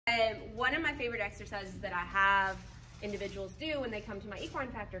one of my favorite exercises that I have individuals do when they come to my Equine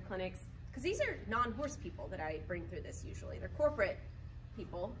Factor clinics, because these are non-horse people that I bring through this usually. They're corporate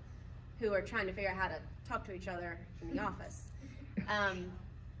people who are trying to figure out how to talk to each other in the office. And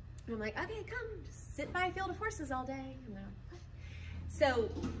I'm like, okay, come, just sit by a field of horses all day. So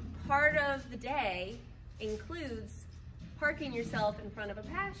part of the day includes parking yourself in front of a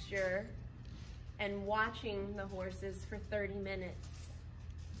pasture and watching the horses for 30 minutes.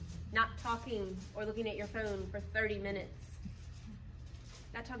 Not talking or looking at your phone for 30 minutes.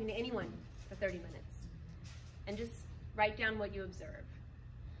 Not talking to anyone for 30 minutes. And just write down what you observe.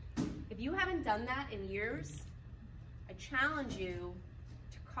 If you haven't done that in years, I challenge you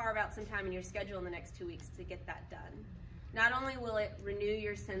to carve out some time in your schedule in the next 2 weeks to get that done. Not only will it renew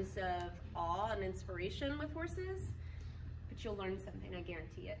your sense of awe and inspiration with horses, but you'll learn something, I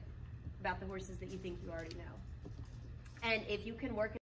guarantee it, about the horses that you think you already know. And if you can work